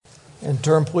And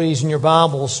turn, please, in your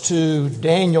Bibles to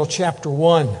Daniel chapter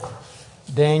 1.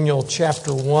 Daniel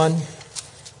chapter 1,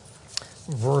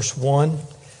 verse 1. It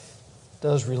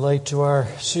does relate to our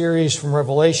series from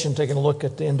Revelation, taking a look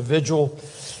at the individual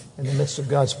in the midst of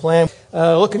God's plan.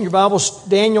 Look in your Bibles,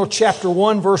 Daniel chapter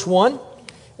 1, verse 1,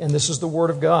 and this is the Word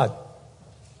of God.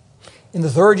 In the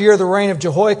third year of the reign of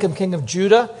Jehoiakim, king of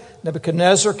Judah,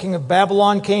 Nebuchadnezzar, king of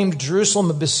Babylon, came to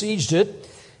Jerusalem and besieged it.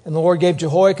 And the Lord gave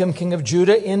Jehoiakim, king of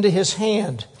Judah, into his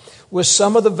hand with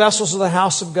some of the vessels of the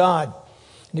house of God.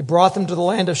 And he brought them to the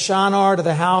land of Shinar, to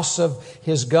the house of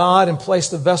his God, and placed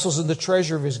the vessels in the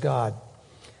treasure of his God.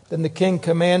 Then the king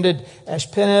commanded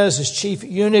Ashpenaz, his chief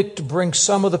eunuch, to bring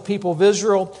some of the people of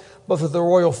Israel, both of the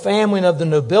royal family and of the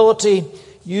nobility,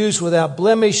 used without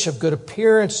blemish, of good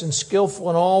appearance, and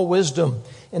skillful in all wisdom,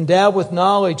 endowed with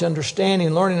knowledge,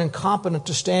 understanding, learning, and competent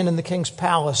to stand in the king's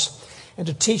palace, and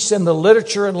to teach them the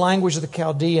literature and language of the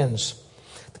Chaldeans.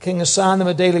 The king assigned them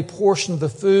a daily portion of the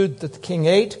food that the king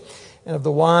ate and of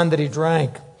the wine that he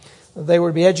drank. They were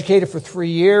to be educated for 3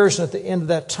 years, and at the end of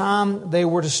that time, they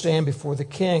were to stand before the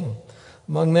king.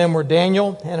 Among them were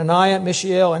Daniel, Hananiah,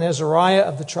 Mishael, and Azariah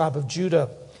of the tribe of Judah.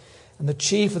 And the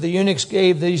chief of the eunuchs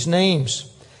gave these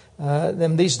names.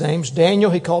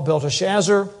 Daniel he called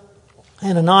Belteshazzar,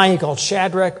 Hananiah he called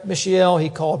Shadrach, Mishael he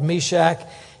called Meshach,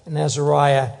 and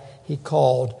Azariah he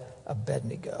called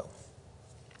Abednego.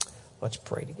 Let's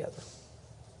pray together.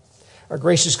 Our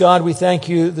gracious God, we thank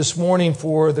you this morning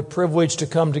for the privilege to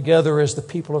come together as the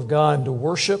people of God and to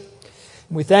worship.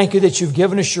 And we thank you that you've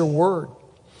given us your word.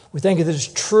 We thank you that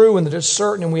it's true and that it's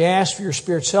certain, and we ask for your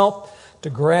Spirit's help to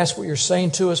grasp what you're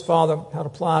saying to us, Father, how it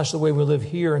applies to the way we live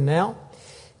here and now.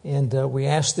 And we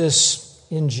ask this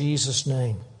in Jesus'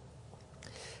 name.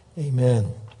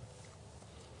 Amen.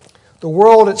 The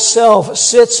world itself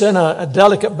sits in a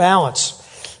delicate balance.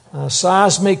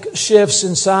 Seismic shifts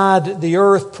inside the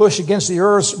earth push against the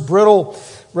earth's brittle,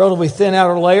 relatively thin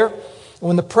outer layer. And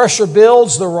when the pressure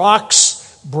builds, the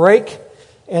rocks break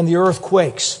and the earth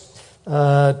quakes.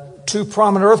 Two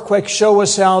prominent earthquakes show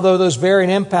us how, though those vary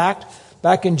in impact.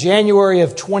 Back in January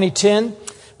of 2010,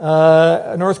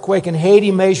 an earthquake in Haiti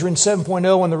measuring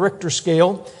 7.0 on the Richter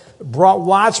scale brought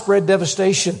widespread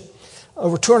devastation.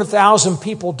 Over 200,000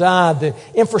 people died. The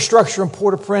infrastructure in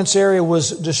Port-au-Prince area was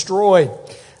destroyed.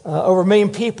 Over 1 million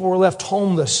people were left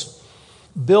homeless.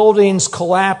 Buildings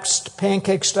collapsed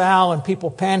pancake style, and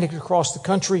people panicked across the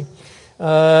country in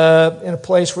a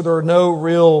place where there are no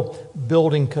real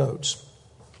building codes.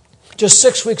 Just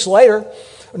 6 weeks later,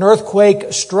 an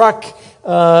earthquake struck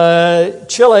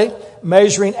Chile,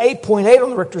 measuring 8.8 on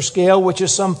the Richter scale, which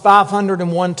is some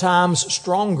 501 times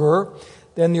stronger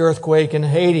than the earthquake in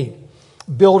Haiti.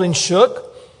 Buildings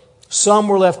shook, some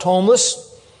were left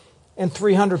homeless, and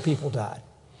 300 people died.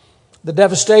 The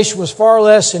devastation was far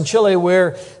less in Chile,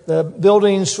 where the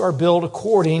buildings are built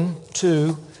according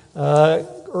to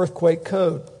earthquake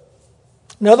code.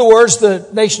 In other words, the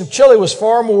nation of Chile was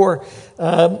far more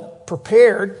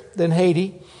prepared than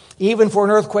Haiti, even for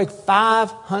an earthquake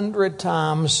 500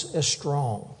 times as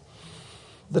strong.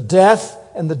 The death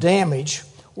and the damage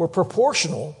were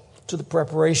proportional to the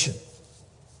preparation.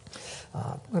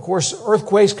 Of course,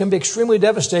 earthquakes can be extremely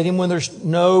devastating when there's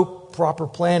no proper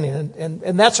planning,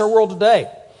 and that's our world today.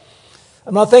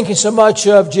 I'm not thinking so much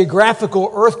of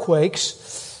geographical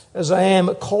earthquakes as I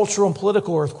am cultural and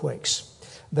political earthquakes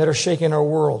that are shaking our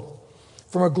world.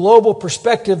 From a global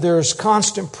perspective, there's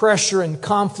constant pressure and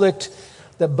conflict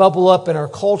that bubble up in our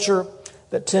culture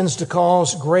that tends to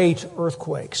cause great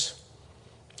earthquakes.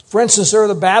 For instance, there are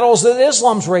the battles that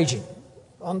Islam's raging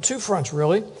on two fronts,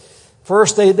 really.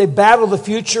 First, they battle the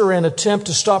future and attempt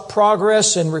to stop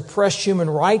progress and repress human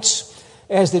rights,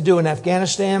 as they do in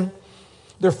Afghanistan.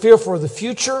 They're fearful of the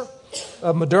future,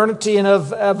 of modernity, and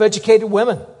of educated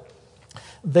women.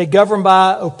 They govern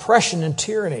by oppression and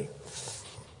tyranny.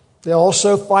 They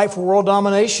also fight for world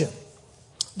domination.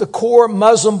 The core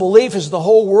Muslim belief is the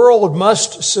whole world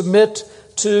must submit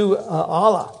to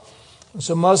Allah. And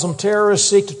so Muslim terrorists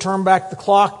seek to turn back the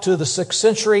clock to the 6th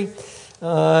century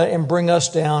and bring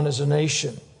us down as a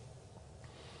nation.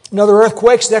 Another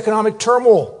earthquake is the economic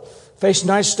turmoil facing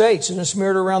the United States and it's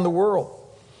mirrored around the world.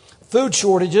 Food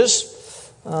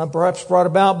shortages, perhaps brought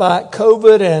about by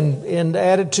COVID and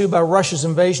added to by Russia's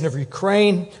invasion of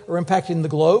Ukraine, are impacting the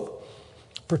globe,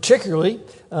 particularly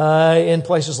in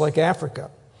places like Africa.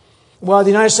 While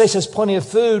the United States has plenty of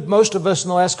food, most of us in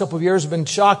the last couple of years have been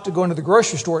shocked to go into the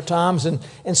grocery store at times and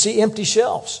see empty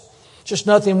shelves. Just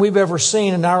nothing we've ever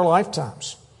seen in our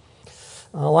lifetimes.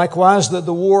 Likewise,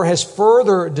 the war has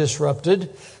further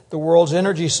disrupted the world's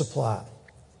energy supply.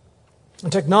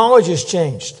 And technology has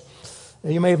changed. Now,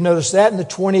 you may have noticed that in the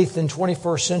 20th and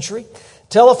 21st century.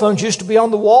 Telephones used to be on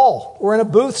the wall or in a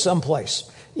booth someplace.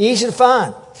 Easy to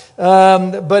find.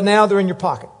 But now they're in your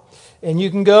pocket. And you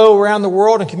can go around the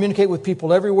world and communicate with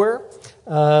people everywhere.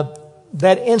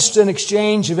 That instant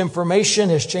exchange of information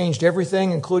has changed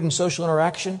everything, including social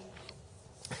interaction.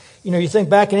 You know, you think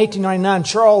back in 1899,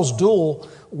 Charles Duell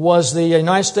was the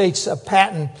United States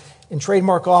Patent and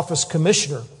Trademark Office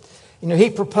Commissioner. You know, he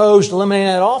proposed eliminating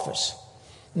that office.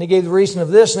 And he gave the reason of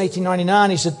this in 1899.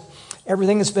 He said,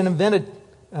 everything that's been invented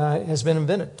has been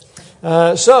invented.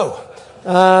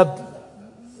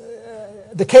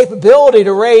 The capability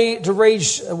to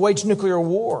wage nuclear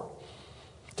war,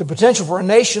 the potential for a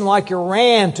nation like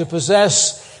Iran to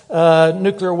possess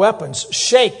nuclear weapons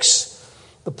shakes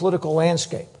the political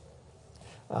landscape.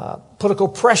 Political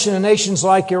oppression in nations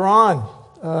like Iran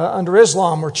under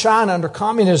Islam or China under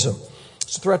communism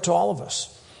is a threat to all of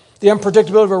us. The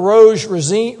unpredictability of a rogue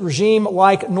regime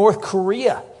like North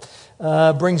Korea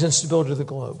brings instability to the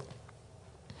globe.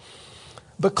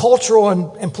 But cultural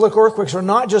and political earthquakes are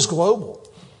not just global.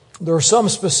 There are some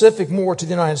specific more to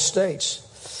the United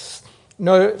States. You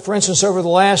know, for instance, over the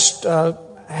last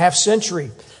half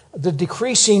century, the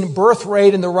decreasing birth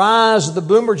rate and the rise of the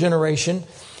boomer generation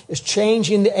is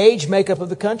changing the age makeup of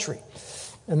the country.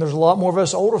 And there's a lot more of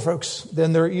us older folks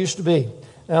than there used to be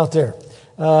out there.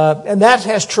 And that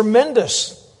has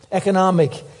tremendous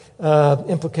economic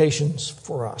implications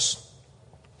for us.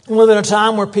 We live in a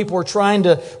time where people are trying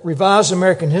to revise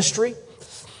American history,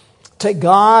 take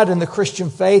God and the Christian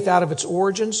faith out of its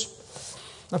origins.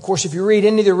 And of course, if you read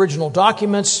any of the original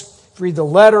documents, if you read the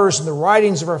letters and the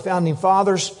writings of our founding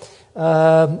fathers,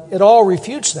 it all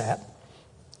refutes that.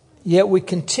 Yet we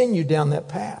continue down that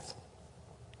path.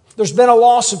 There's been a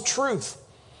loss of truth.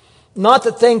 Not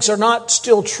that things are not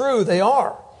still true, they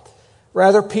are.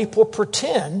 Rather, people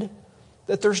pretend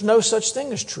that there's no such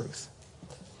thing as truth.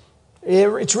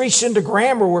 It's reached into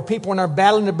grammar where people are now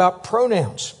battling about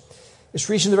pronouns. It's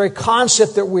reaching the very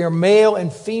concept that we are male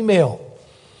and female.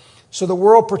 So the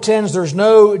world pretends there's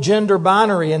no gender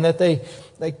binary and that they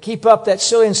keep up that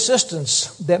silly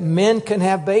insistence that men can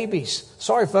have babies.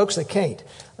 Sorry, folks, they can't.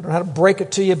 I don't know how to break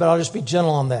it to you, but I'll just be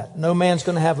gentle on that. No man's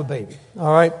going to have a baby.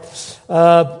 All right?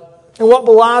 And what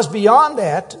lies beyond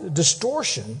that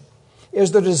distortion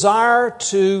is the desire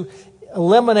to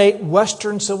eliminate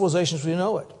Western civilization as we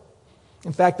know it.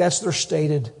 In fact, that's their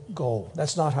stated goal.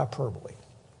 That's not hyperbole.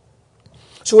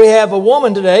 So we have a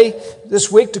woman today,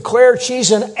 this week, declared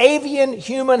she's an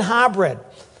avian-human hybrid.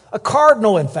 A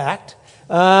cardinal, in fact.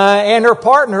 And her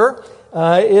partner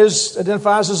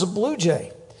identifies as a blue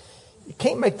jay. You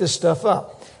can't make this stuff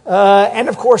up. And,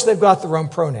 of course, they've got their own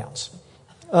pronouns.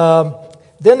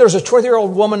 Then there's a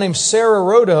 20-year-old woman named Sarah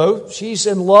Rodo. She's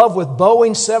in love with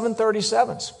Boeing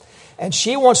 737s. And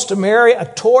she wants to marry a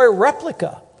toy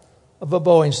replica of a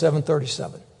Boeing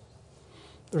 737.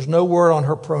 There's no word on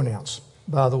her pronouns,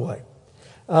 by the way.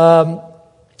 And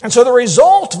so the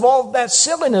result of all of that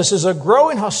silliness is a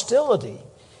growing hostility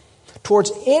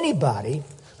towards anybody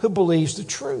who believes the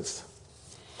truth.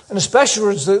 And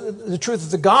especially the truth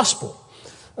of the gospel.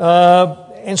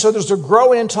 And so there's a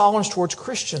growing intolerance towards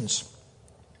Christians.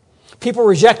 People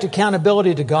reject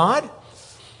accountability to God.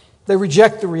 They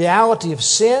reject the reality of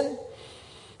sin.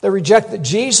 They reject that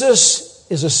Jesus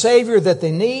is a Savior that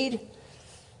they need.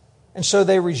 And so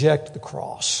they reject the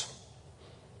cross.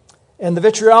 And the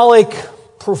vitriolic,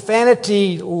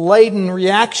 profanity-laden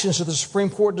reactions to the Supreme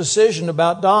Court decision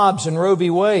about Dobbs and Roe v.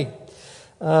 Wade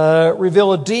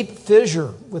reveal a deep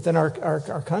fissure within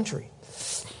our country.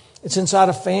 It's inside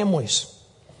of families.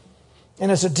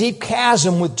 And it's a deep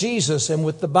chasm with Jesus and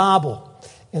with the Bible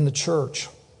and the church.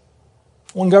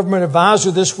 One government advisor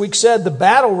this week said the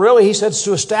battle really, he said, is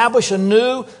to establish a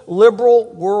new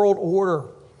liberal world order.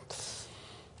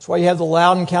 That's why you have the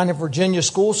Loudoun County, Virginia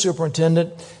school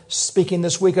superintendent speaking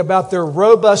this week about their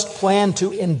robust plan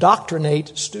to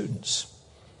indoctrinate students.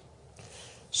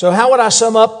 So how would I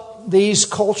sum up these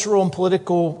cultural and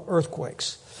political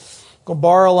earthquakes? I'm going to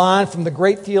borrow a line from the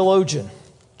great theologian,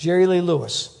 Jerry Lee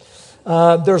Lewis.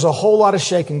 There's a whole lot of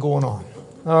shaking going on.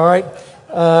 All right?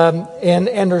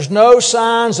 And there's no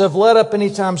signs of let up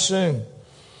anytime soon.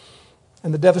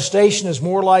 And the devastation is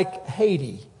more like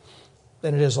Haiti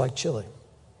than it is like Chile.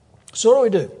 So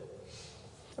what do?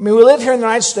 I mean, we live here in the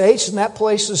United States, and that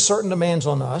places certain demands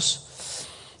on us.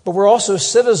 But we're also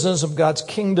citizens of God's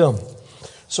kingdom.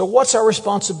 So what's our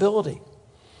responsibility?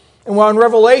 And while in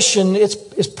Revelation,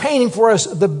 it's painting for us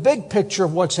the big picture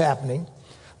of what's happening,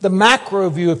 the macro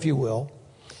view, if you will.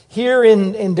 Here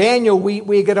in Daniel,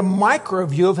 we get a micro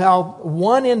view of how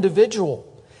one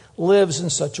individual lives in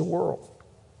such a world.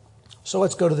 So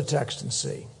let's go to the text and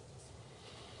see.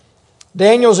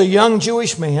 Daniel's a young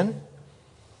Jewish man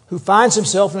who finds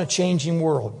himself in a changing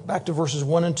world. Back to verses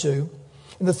 1 and 2.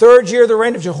 In the 3rd year of the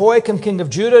reign of Jehoiakim, king of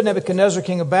Judah, Nebuchadnezzar,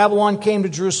 king of Babylon, came to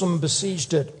Jerusalem and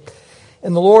besieged it.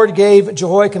 And the Lord gave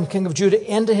Jehoiakim, king of Judah,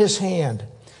 into his hand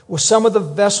with some of the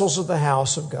vessels of the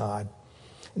house of God.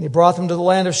 And he brought them to the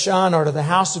land of Shinar, to the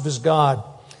house of his God,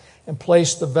 and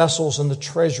placed the vessels in the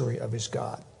treasury of his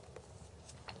God.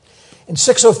 In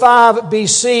 605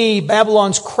 BC,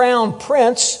 Babylon's crown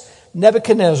prince,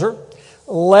 Nebuchadnezzar,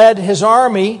 led his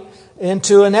army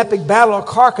into an epic battle at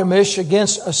Carchemish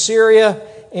against Assyria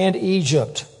and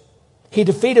Egypt. He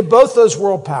defeated both those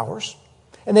world powers,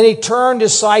 and then he turned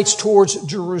his sights towards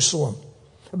Jerusalem.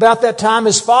 About that time,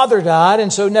 his father died,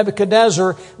 and so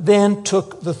Nebuchadnezzar then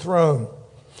took the throne.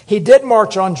 He did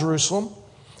march on Jerusalem,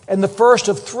 and the first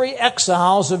of 3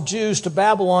 exiles of Jews to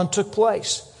Babylon took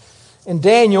place. And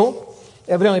Daniel,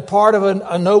 evidently part of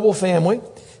a noble family,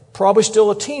 probably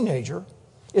still a teenager,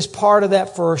 is part of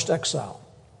that first exile.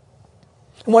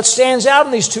 And what stands out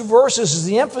in these 2 verses is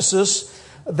the emphasis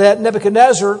that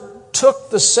Nebuchadnezzar took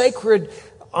the sacred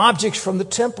objects from the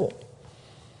temple.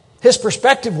 His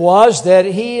perspective was that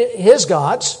his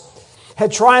gods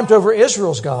had triumphed over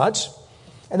Israel's gods,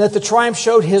 and that the triumph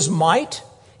showed his might,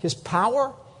 his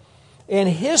power, and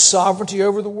his sovereignty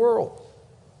over the world.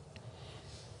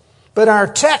 But our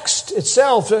text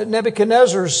itself,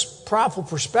 Nebuchadnezzar's prideful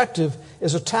perspective,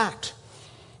 is attacked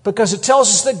because it tells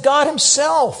us that God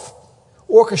himself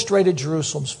orchestrated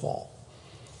Jerusalem's fall.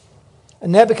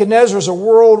 And Nebuchadnezzar as a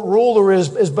world ruler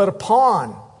is but a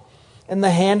pawn in the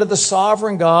hand of the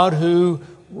sovereign God who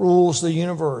rules the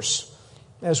universe,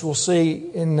 as we'll see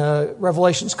in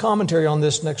Revelation's commentary on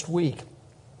this next week.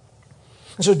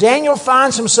 And so Daniel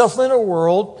finds himself in a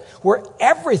world where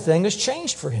everything has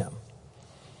changed for him.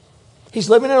 He's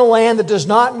living in a land that does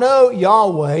not know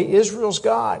Yahweh, Israel's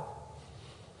God.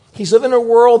 He's living in a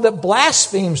world that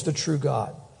blasphemes the true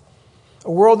God,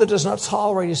 a world that does not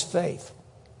tolerate his faith.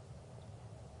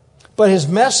 But his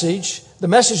message, the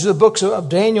message of the books of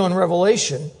Daniel and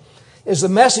Revelation, is the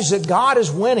message that God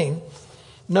is winning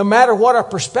no matter what our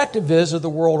perspective is of the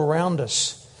world around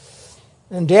us.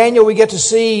 In Daniel, we get to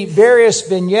see various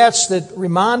vignettes that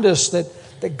remind us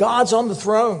that God's on the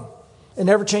throne in an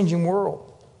ever-changing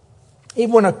world,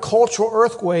 even when a cultural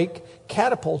earthquake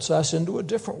catapults us into a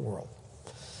different world.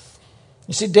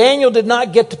 You see, Daniel did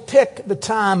not get to pick the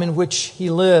time in which he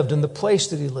lived and the place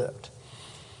that he lived.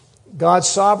 God's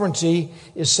sovereignty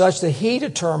is such that he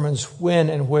determines when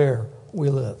and where we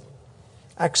live.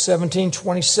 Acts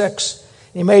 17:26.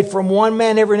 He made from one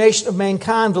man every nation of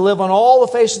mankind to live on all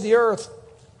the face of the earth,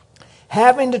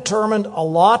 having determined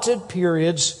allotted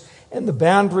periods and the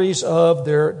boundaries of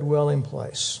their dwelling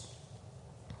place.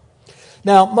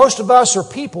 Now, most of us are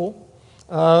people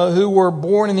who were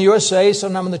born in the USA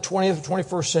sometime in the 20th or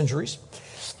 21st centuries.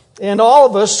 And all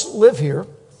of us live here.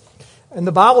 And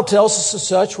the Bible tells us as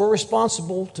such, we're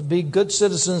responsible to be good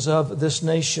citizens of this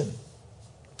nation.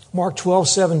 Mark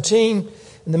 12:17,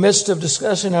 in the midst of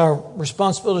discussing our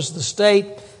responsibilities to the state,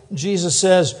 Jesus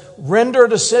says, render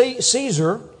to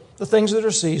Caesar the things that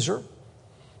are Caesar,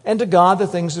 and to God the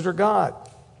things that are God.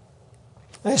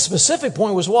 And his specific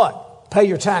point was what? Pay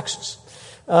your taxes.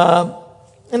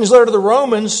 In his letter to the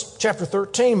Romans, chapter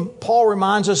 13, Paul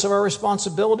reminds us of our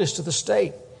responsibilities to the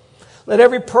state. Let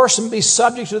every person be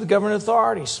subject to the government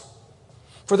authorities.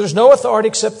 For there's no authority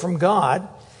except from God,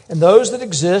 and those that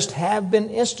exist have been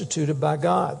instituted by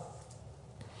God.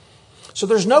 So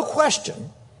there's no question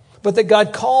but that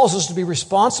God calls us to be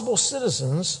responsible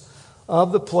citizens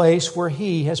of the place where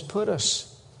he has put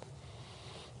us.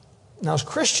 Now, as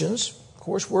Christians, of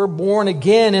course, we're born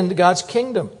again into God's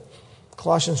kingdom.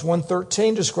 Colossians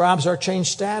 1:13 describes our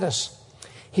changed status.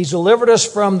 He's delivered us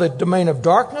from the domain of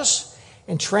darkness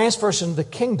and transfers us into the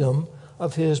kingdom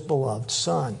of his beloved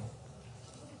Son.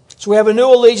 So we have a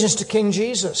new allegiance to King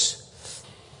Jesus.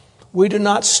 We do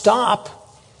not stop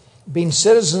being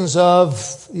citizens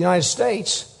of the United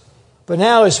States, but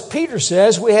now, as Peter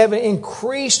says, we have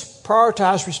increased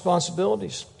prioritized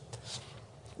responsibilities.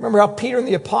 Remember how Peter and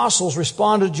the apostles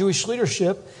responded to Jewish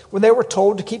leadership when they were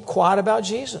told to keep quiet about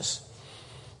Jesus.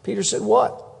 Peter said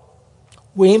what?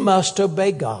 We must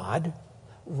obey God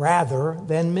rather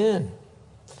than men.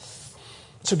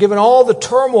 So given all the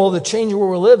turmoil, the changing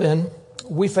world we live in,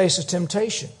 we face a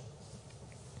temptation.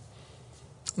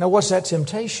 Now, what's that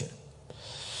temptation?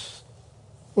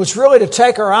 Well, it's really to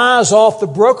take our eyes off the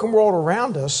broken world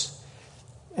around us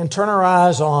and turn our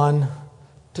eyes on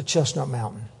to Chestnut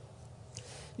Mountain.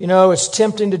 You know, it's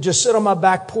tempting to just sit on my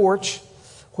back porch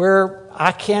where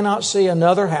I cannot see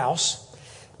another house,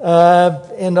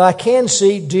 And I can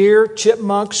see deer,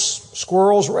 chipmunks,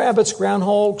 squirrels, rabbits,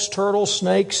 groundhogs, turtles,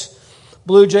 snakes,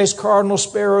 blue jays, cardinals,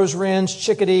 sparrows, wrens,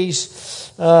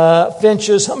 chickadees,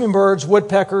 finches, hummingbirds,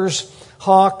 woodpeckers,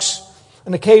 hawks,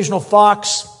 an occasional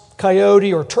fox,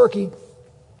 coyote, or turkey.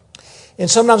 And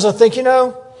sometimes I think,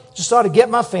 just ought to get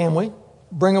my family,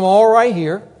 bring them all right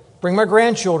here, bring my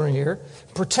grandchildren here,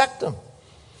 protect them.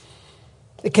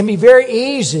 It can be very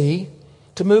easy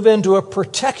to move into a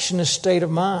protectionist state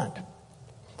of mind.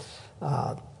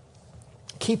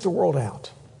 Keep the world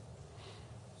out.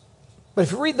 But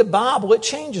if you read the Bible, it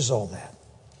changes all that.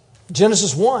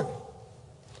 Genesis 1.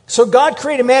 So God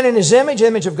created man in His image.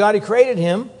 Image of God He created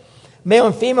him. Male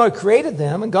and female He created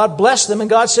them. And God blessed them. And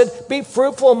God said, be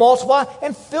fruitful and multiply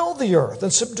and fill the earth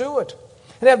and subdue it.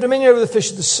 And have dominion over the fish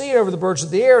of the sea, and over the birds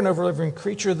of the air, and over every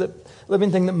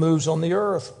living thing that moves on the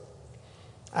earth.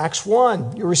 Acts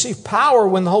 1. You receive power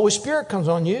when the Holy Spirit comes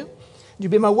on you.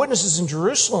 You'll be my witnesses in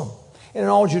Jerusalem and in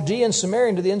all Judea and Samaria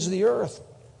and to the ends of the earth.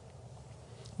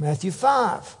 Matthew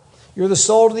 5. You're the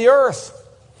salt of the earth.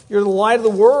 You're the light of the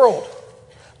world.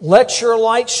 Let your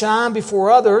light shine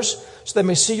before others so they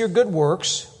may see your good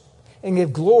works and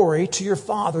give glory to your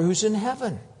Father who's in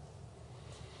heaven.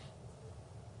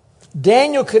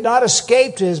 Daniel could not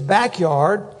escape to his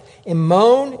backyard and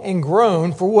moan and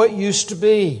groan for what used to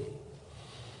be.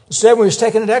 Instead, when he was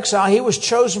taken into exile, he was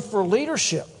chosen for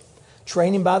leadership,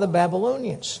 training by the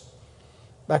Babylonians.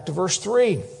 Back to verse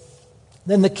 3.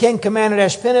 Then the king commanded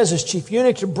Ashpenaz, his chief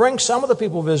eunuch, to bring some of the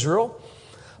people of Israel,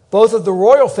 both of the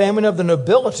royal family and of the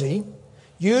nobility,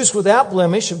 used without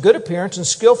blemish, of good appearance, and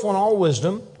skillful in all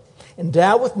wisdom,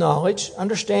 endowed with knowledge,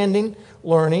 understanding,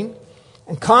 learning,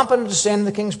 and competent to stand in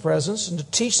the king's presence, and to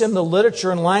teach them the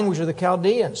literature and language of the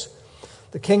Chaldeans.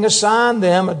 The king assigned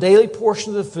them a daily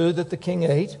portion of the food that the king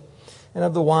ate and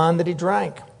of the wine that he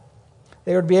drank.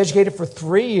 They were to be educated for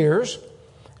 3 years.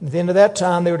 And at the end of that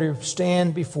time, they were to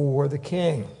stand before the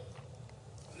king.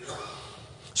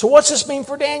 So what's this mean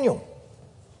for Daniel?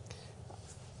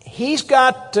 He's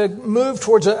got to move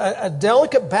towards a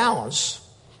delicate balance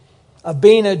of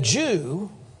being a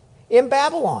Jew in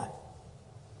Babylon,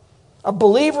 a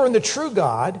believer in the true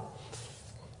God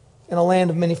in a land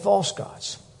of many false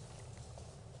gods.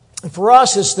 And for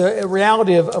us, it's the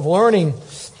reality of learning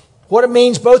what it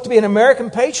means both to be an American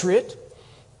patriot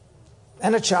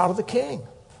and a child of the king.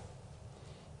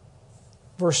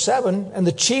 Verse 7, and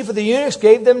the chief of the eunuchs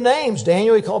gave them names.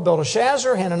 Daniel he called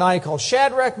Belteshazzar, Hananiah he called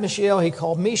Shadrach, Mishael he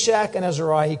called Meshach, and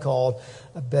Azariah he called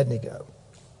Abednego.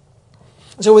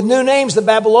 And so with new names, the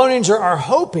Babylonians are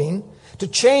hoping to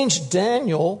change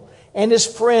Daniel and his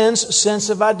friends'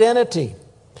 sense of identity.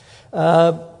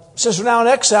 Since they're now in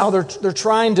exile, they're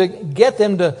trying to get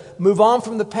them to move on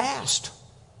from the past.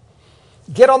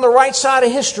 Get on the right side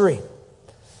of history.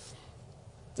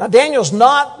 Now, Daniel's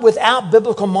not without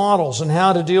biblical models on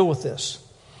how to deal with this.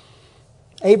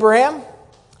 Abraham,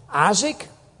 Isaac,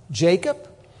 Jacob,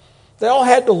 they all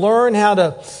had to learn how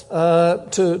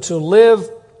to live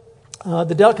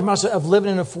the delicate balance of living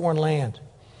in a foreign land.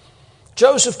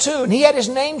 Joseph, too, and he had his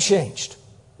name changed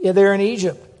there in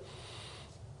Egypt.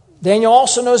 Daniel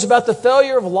also knows about the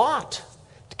failure of Lot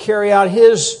to carry out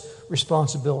his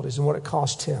responsibilities and what it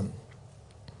cost him.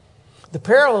 The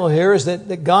parallel here is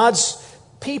that God's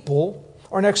people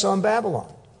are in exile in Babylon.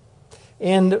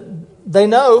 And they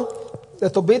know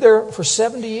that they'll be there for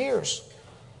 70 years.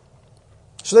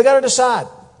 So they got to decide.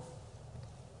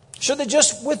 Should they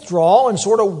just withdraw and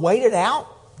sort of wait it out?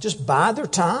 Just bide their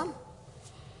time?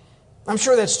 I'm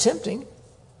sure that's tempting.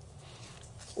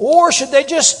 Or should they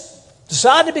just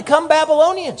decide to become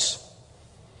Babylonians?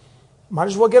 Might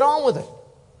as well get on with it.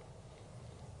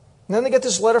 And then they get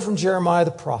this letter from Jeremiah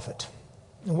the prophet.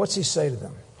 And what's he say to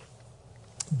them?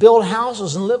 Build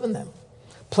houses and live in them.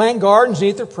 Plant gardens and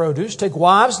eat their produce. Take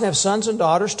wives and have sons and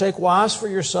daughters. Take wives for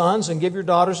your sons and give your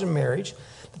daughters in marriage,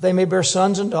 that they may bear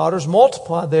sons and daughters.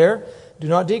 Multiply there, do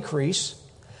not decrease.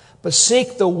 But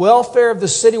seek the welfare of the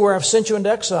city where I've sent you into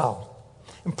exile,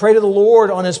 and pray to the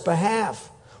Lord on its behalf.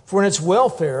 For in its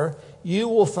welfare you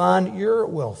will find your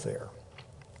welfare.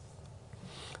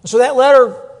 And so that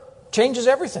letter changes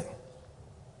everything.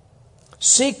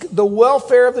 Seek the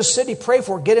welfare of the city. Pray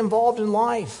for it. Get involved in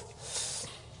life.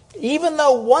 Even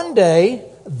though one day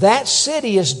that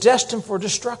city is destined for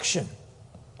destruction.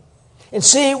 And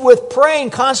see, with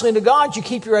praying constantly to God, you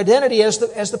keep your identity as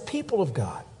the people of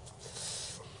God.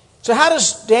 So how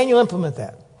does Daniel implement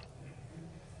that?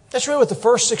 That's really what the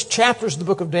first 6 chapters of the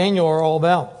book of Daniel are all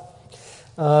about.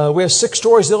 We have 6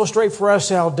 stories that illustrate for us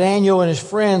how Daniel and his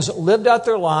friends lived out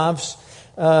their lives,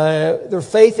 their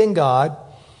faith in God,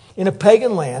 in a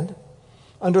pagan land,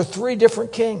 under 3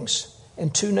 different kings.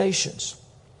 and 2 nations.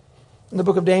 And the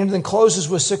book of Daniel then closes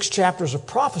with 6 chapters of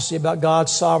prophecy about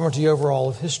God's sovereignty over all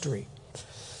of history.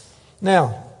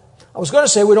 Now, I was going to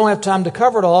say we don't have time to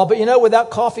cover it all, but without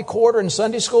coffee quarter and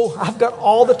Sunday school, I've got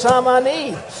all the time I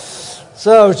need.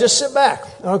 So just sit back,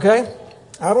 okay?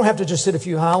 I don't have to just hit a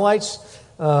few highlights.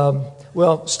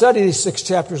 Study these 6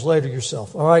 chapters later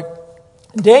yourself, all right?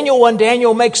 Daniel 1,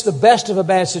 Daniel makes the best of a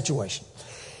bad situation.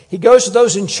 He goes to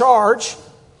those in charge,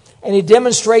 and he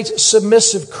demonstrates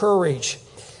submissive courage.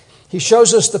 He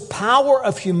shows us the power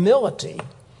of humility,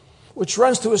 which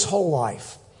runs through his whole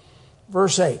life.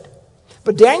 Verse 8.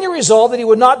 But Daniel resolved that he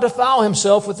would not defile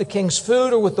himself with the king's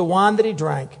food or with the wine that he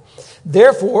drank.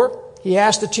 Therefore, he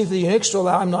asked the chief of the eunuchs to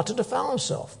allow him not to defile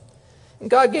himself. And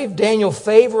God gave Daniel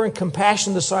favor and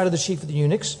compassion in the sight of the chief of the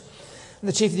eunuchs. And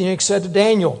the chief of the eunuchs said to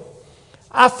Daniel,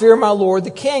 I fear my lord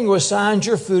the king, who assigns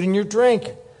your food and your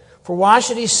drink. For why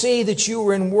should he see that you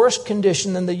were in worse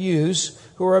condition than the youths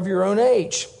who are of your own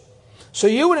age? So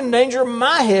you would endanger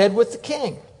my head with the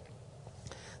king.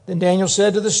 Then Daniel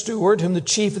said to the steward, whom the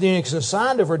chief of the eunuchs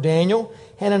assigned over Daniel,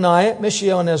 Hananiah,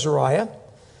 Mishael, and Azariah,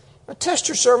 test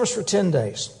your servants for 10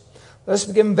 days. Let us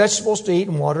give them vegetables to eat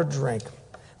and water to drink.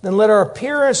 Then let our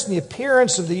appearance and the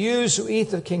appearance of the youths who eat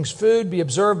the king's food be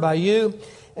observed by you,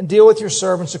 and deal with your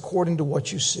servants according to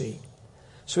what you see.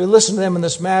 So he listened to them in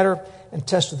this matter and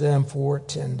tested them for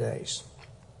 10 days.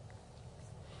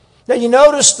 Now you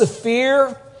notice the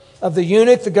fear of the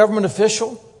eunuch, the government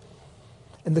official,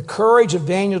 and the courage of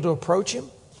Daniel to approach him.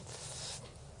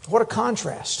 What a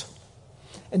contrast.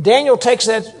 And Daniel takes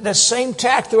that same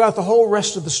tack throughout the whole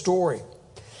rest of the story,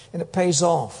 and it pays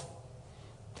off.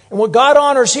 And what God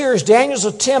honors here is Daniel's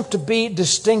attempt to be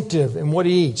distinctive in what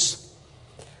he eats.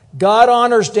 God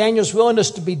honors Daniel's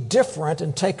willingness to be different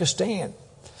and take a stand.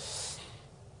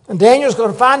 And Daniel's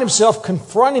going to find himself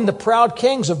confronting the proud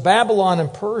kings of Babylon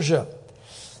and Persia.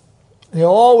 And he'll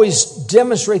always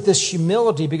demonstrate this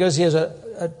humility because he has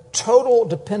a total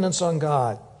dependence on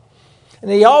God. And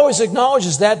he always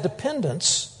acknowledges that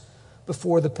dependence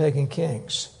before the pagan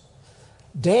kings.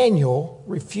 Daniel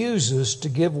refuses to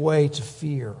give way to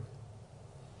fear.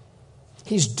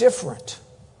 He's different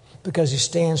because he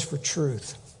stands for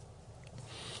truth.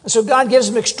 And so God gives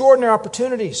him extraordinary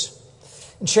opportunities.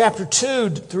 In chapter 2,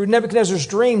 through Nebuchadnezzar's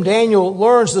dream, Daniel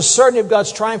learns the certainty of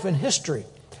God's triumph in history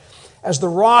as the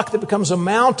rock that becomes a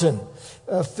mountain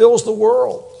fills the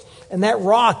world. And that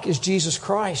rock is Jesus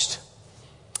Christ.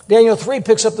 Daniel 3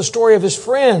 picks up the story of his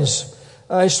friends,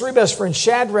 his 3 best friends,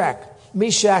 Shadrach,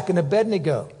 Meshach, and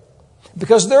Abednego.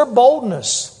 Because of their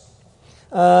boldness,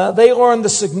 they learn the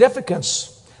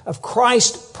significance of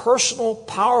Christ's personal,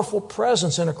 powerful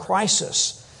presence in a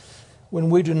crisis when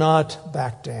we do not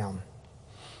back down.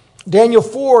 Daniel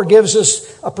 4 gives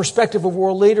us a perspective of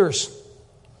world leaders.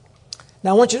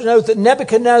 Now I want you to note that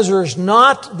Nebuchadnezzar is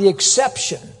not the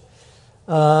exception,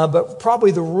 but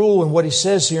probably the rule in what he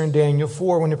says here in Daniel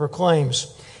 4 when he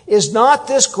proclaims, is not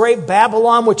this great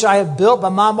Babylon which I have built by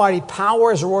my mighty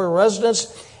power as a royal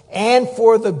residence and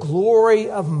for the glory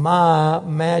of my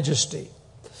majesty?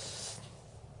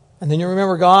 And then you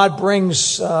remember God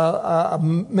brings a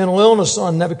mental illness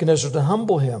on Nebuchadnezzar to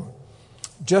humble him,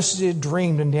 just as he had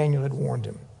dreamed and Daniel had warned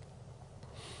him.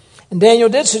 And Daniel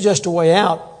did suggest a way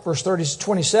out. Verse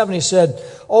 27, he said,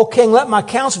 O king, let my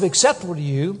counsel be acceptable to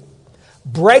you.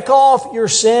 Break off your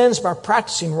sins by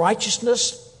practicing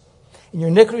righteousness, and your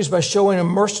iniquities by showing a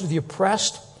mercy to the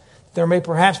oppressed, that there may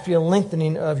perhaps be a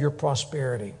lengthening of your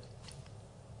prosperity.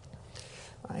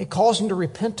 He calls him to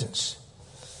repentance.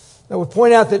 Now, we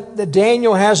point out that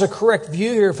Daniel has a correct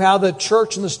view here of how the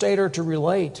church and the state are to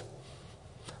relate.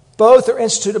 Both are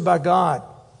instituted by God.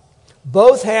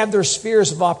 Both have their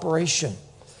spheres of operation.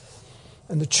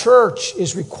 And the church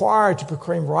is required to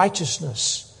proclaim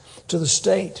righteousness to the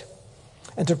state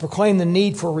and to proclaim the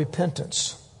need for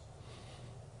repentance.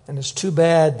 And it's too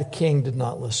bad the king did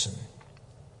not listen.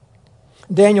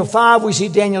 In Daniel 5, we see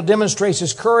Daniel demonstrates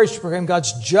his courage to proclaim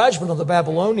God's judgment on the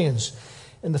Babylonians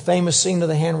in the famous scene of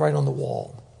the handwriting on the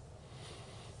wall.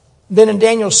 Then in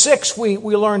Daniel 6, we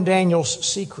learn Daniel's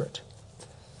secret.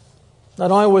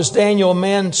 Not only was Daniel a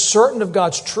man certain of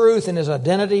God's truth and his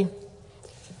identity,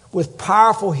 with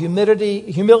powerful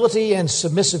humility and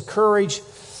submissive courage,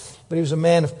 but he was a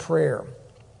man of prayer.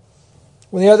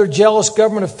 When the other jealous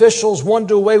government officials wanted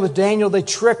to do away with Daniel, they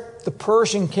tricked the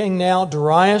Persian king now,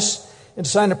 Darius, into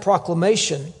signing a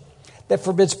proclamation that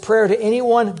forbids prayer to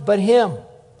anyone but him.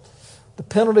 The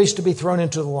penalty is to be thrown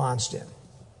into the lion's den.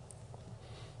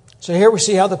 So here we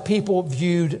see how the people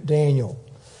viewed Daniel.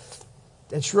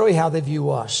 It's really how they view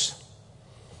us.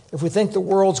 If we think the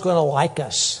world's going to like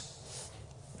us,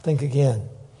 think again.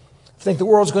 Think the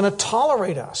world's going to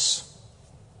tolerate us?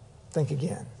 Think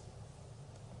again.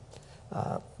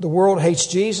 The world hates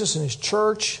Jesus and His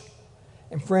church.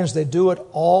 And friends, they do it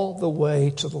all the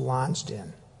way to the lion's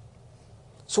den.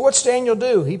 So what's Daniel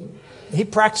do? He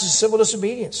practices civil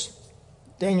disobedience.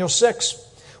 Daniel 6.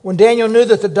 When Daniel knew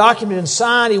that the document had been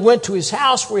signed, he went to his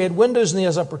house where he had windows in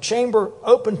his upper chamber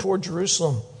open toward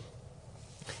Jerusalem.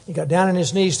 He got down on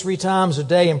his knees 3 times a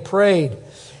day and prayed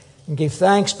and gave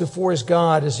thanks before his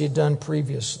God as he had done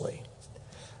previously.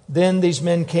 Then these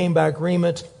men came by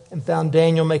agreement and found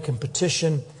Daniel making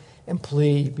petition and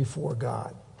plea before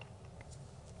God.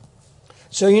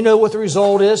 So you know what the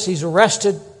result is. He's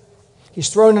arrested. He's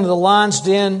thrown into the lion's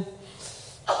den.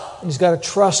 And he's got to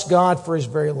trust God for his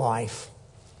very life.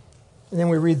 And then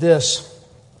we read this.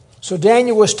 So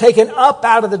Daniel was taken up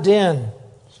out of the den,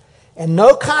 and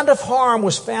no kind of harm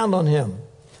was found on him,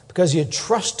 because he had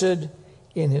trusted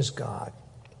in his God.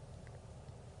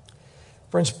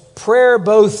 Friends, prayer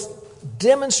both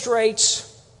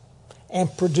demonstrates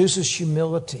and produces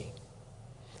humility.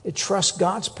 It trusts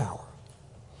God's power.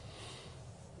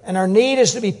 And our need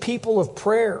is to be people of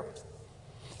prayer.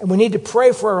 And we need to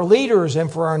pray for our leaders and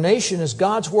for our nation as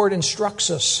God's Word instructs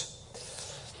us.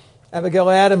 Abigail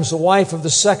Adams, the wife of the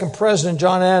second president,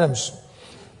 John Adams,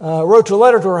 wrote a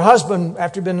letter to her husband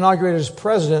after he'd been inaugurated as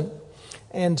president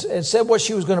and said what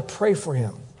she was going to pray for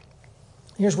him.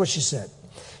 Here's what she said.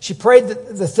 She prayed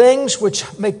that the things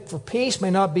which make for peace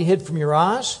may not be hid from your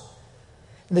eyes,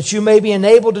 and that you may be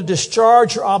enabled to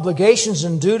discharge your obligations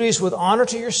and duties with honor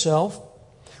to yourself,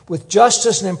 with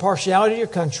justice and impartiality to your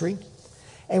country,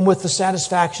 and with the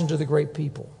satisfaction to the great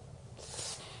people.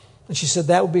 And she said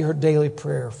that would be her daily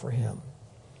prayer for him.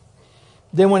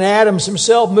 Then when Adams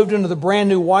himself moved into the brand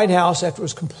new White House after it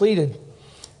was completed,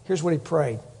 here's what he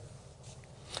prayed.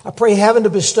 I pray heaven to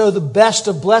bestow the best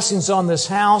of blessings on this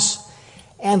house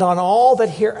and on all that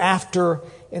hereafter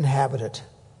inhabit it.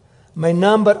 May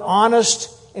none but honest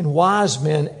and wise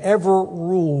men ever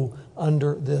rule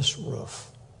under this roof.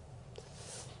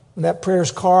 And that prayer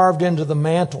is carved into the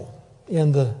mantle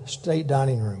in the state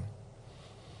dining room.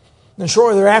 And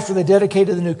shortly thereafter, they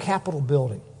dedicated the new Capitol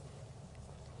building.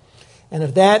 And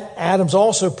of that, Adams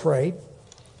also prayed.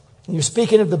 He was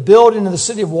speaking of the building in the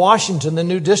city of Washington, the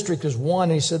new district is one,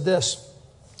 and he said this,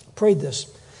 prayed this,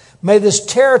 may this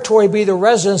territory be the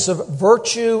residence of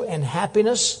virtue and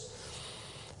happiness.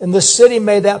 In this city,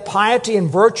 may that piety and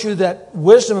virtue, that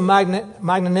wisdom and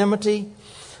magnanimity,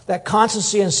 that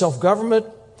constancy and self-government,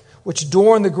 which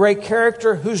adorn the great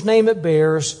character whose name it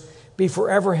bears, be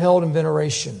forever held in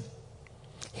veneration.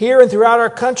 Here and throughout our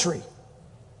country,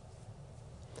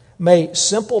 may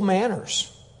simple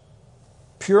manners,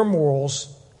 pure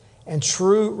morals, and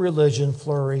true religion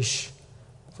flourish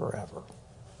forever.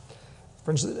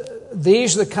 Friends,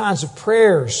 these are the kinds of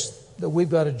prayers that we've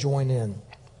got to join in.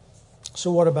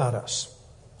 So what about us?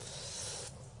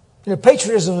 You know,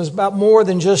 patriotism is about more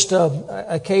than just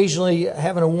occasionally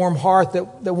having a warm heart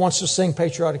that wants to sing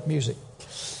patriotic music.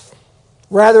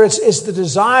 Rather, it's the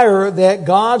desire that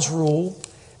God's rule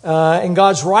and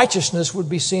God's righteousness would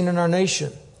be seen in our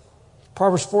nation.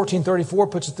 Proverbs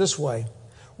 14:34 puts it this way,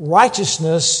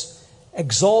 righteousness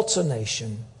exalts a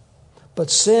nation, but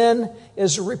sin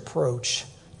is a reproach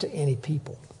to any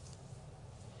people.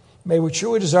 May we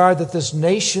truly desire that this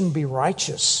nation be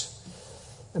righteous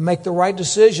and make the right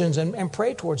decisions and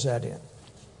pray towards that end.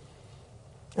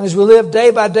 And as we live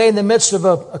day by day in the midst of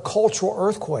a cultural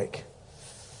earthquake,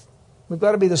 we've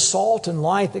got to be the salt and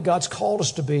light that God's called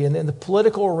us to be in the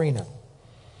political arena,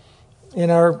 in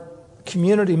our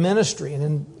community ministry,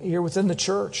 and here within the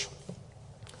church.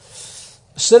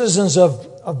 Citizens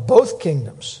of both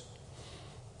kingdoms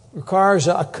requires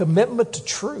a commitment to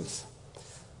truth,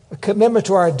 a commitment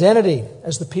to our identity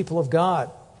as the people of God,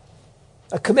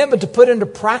 a commitment to put into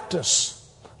practice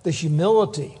the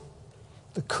humility,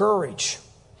 the courage,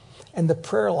 and the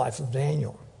prayer life of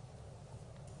Daniel.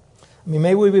 I mean,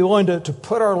 may we be willing to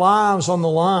put our lives on the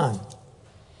line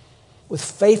with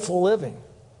faithful living,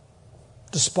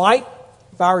 despite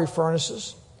fiery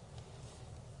furnaces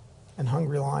and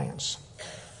hungry lions.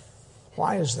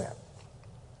 Why is that?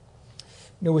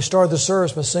 You know, we started the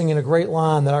service by singing a great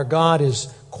line that our God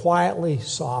is quietly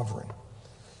sovereign.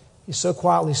 He's so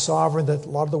quietly sovereign that a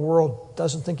lot of the world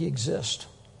doesn't think He exists.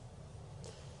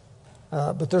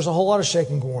 But there's a whole lot of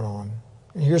shaking going on.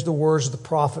 And here's the words of the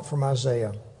prophet from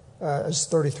Isaiah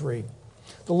 33.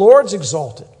 The Lord's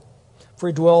exalted, for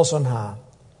He dwells on high.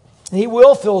 And He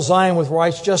will fill Zion with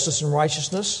justice and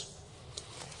righteousness.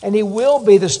 And He will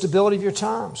be the stability of your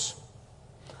times.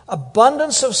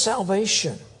 Abundance of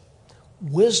salvation,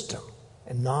 wisdom,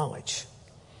 and knowledge.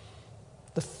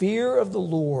 The fear of the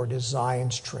Lord is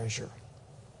Zion's treasure.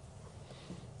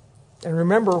 And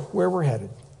remember where we're headed.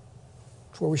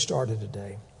 It's where we started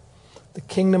today. The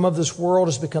kingdom of this world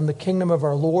has become the kingdom of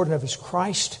our Lord and of His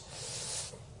Christ,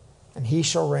 and He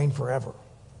shall reign forever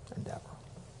and ever.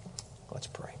 Let's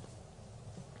pray.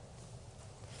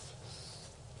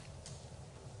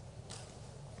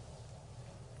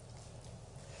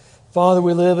 Father,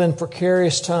 we live in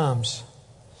precarious times.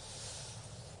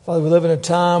 Father, we live in a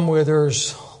time where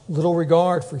there's little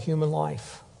regard for human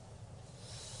life.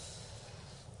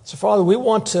 So, Father, we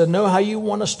want to know how You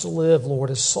want us to live, Lord,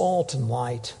 as salt and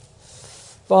light.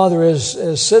 Father, as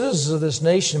citizens of this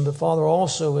nation, but Father,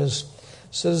 also as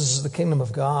citizens of the kingdom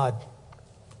of God.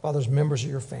 Father, as members of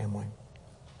Your family.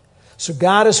 So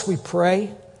guide us, we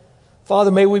pray.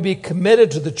 Father, may we be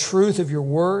committed to the truth of Your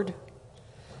word.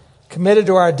 Committed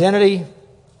to our identity,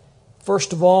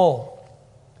 first of all,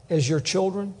 as Your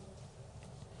children.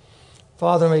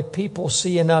 Father, may people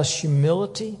see in us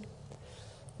humility.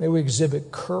 May we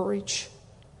exhibit courage.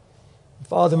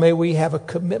 Father, may we have a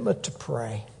commitment to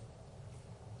pray.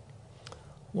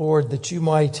 Lord, that You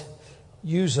might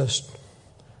use us,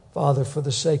 Father, for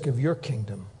the sake of Your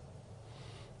kingdom.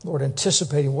 Lord,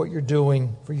 anticipating what You're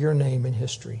doing for Your name in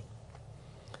history.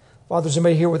 Fathers, they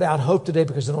may hear without hope today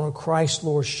because they don't know Christ,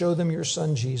 Lord. Show them Your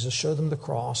Son, Jesus. Show them the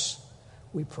cross,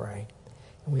 we pray.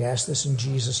 And we ask this in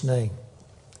Jesus' name.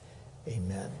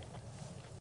 Amen.